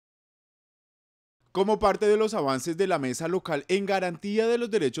Como parte de los avances de la mesa local en garantía de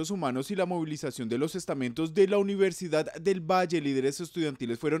los derechos humanos y la movilización de los estamentos de la Universidad del Valle, líderes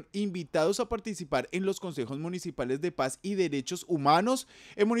estudiantiles fueron invitados a participar en los consejos municipales de paz y derechos humanos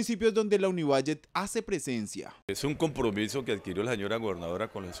en municipios donde la Univalle hace presencia. Es un compromiso que adquirió la señora gobernadora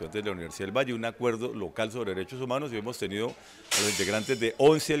con los estudiantes de la Universidad del Valle, un acuerdo local sobre derechos humanos, y hemos tenido a los integrantes de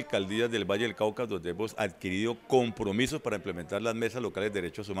 11 alcaldías del Valle del Cauca, donde hemos adquirido compromisos para implementar las mesas locales de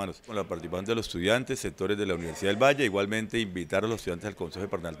derechos humanos, con la participación de los estudiantes, sectores de la Universidad del Valle. Igualmente invitar a los estudiantes al Consejo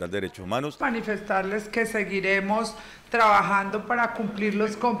Departamental de Derechos Humanos. Manifestarles que seguiremos trabajando para cumplir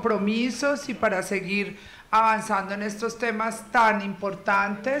los compromisos y para seguir avanzando en estos temas tan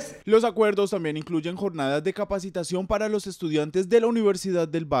importantes. Los acuerdos también incluyen jornadas de capacitación para los estudiantes de la Universidad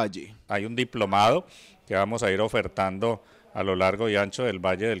del Valle. Hay un diplomado que vamos a ir ofertando a lo largo y ancho del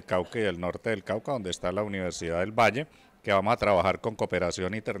Valle del Cauca y del norte del Cauca, donde está la Universidad del Valle, que vamos a trabajar con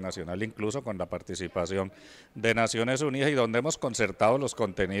cooperación internacional, incluso con la participación de Naciones Unidas, y donde hemos concertado los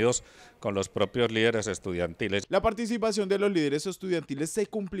contenidos con los propios líderes estudiantiles. La participación de los líderes estudiantiles se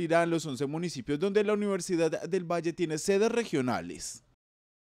cumplirá en los 11 municipios donde la Universidad del Valle tiene sedes regionales.